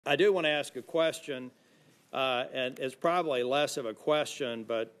I do want to ask a question, and it's probably less of a question,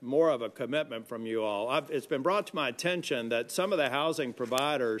 but more of a commitment from you all. It's been brought to my attention that some of the housing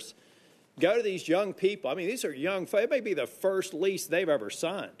providers go to these young people. I mean, these are young folks. It may be the first lease they've ever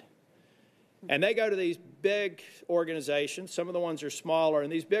signed. And they go to these big organizations. Some of the ones are smaller,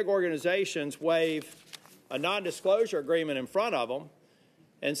 and these big organizations waive a non-disclosure agreement in front of them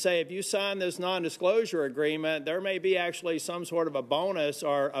and say, if you sign this non-disclosure agreement, there may be actually some sort of a bonus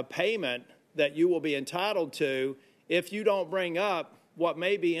or a payment that you will be entitled to if you don't bring up what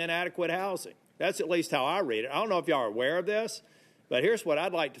may be inadequate housing. That's at least how I read it. I don't know if y'all are aware of this, but here's what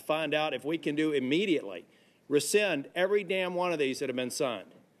I'd like to find out if we can do immediately. Rescind every damn one of these that have been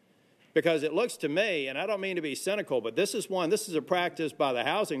signed. Because it looks to me, and I don't mean to be cynical, but this is a practice by the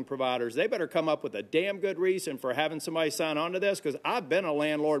housing providers. They better come up with a damn good reason for having somebody sign on to this, because I've been a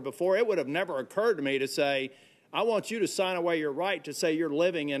landlord before. It would have never occurred to me to say, I want you to sign away your right to say you're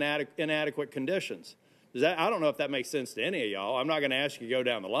living in inadequate conditions. I don't know if that makes sense to any of y'all. I'm not going to ask you to go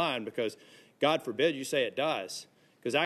down the line because, God forbid, you say it does.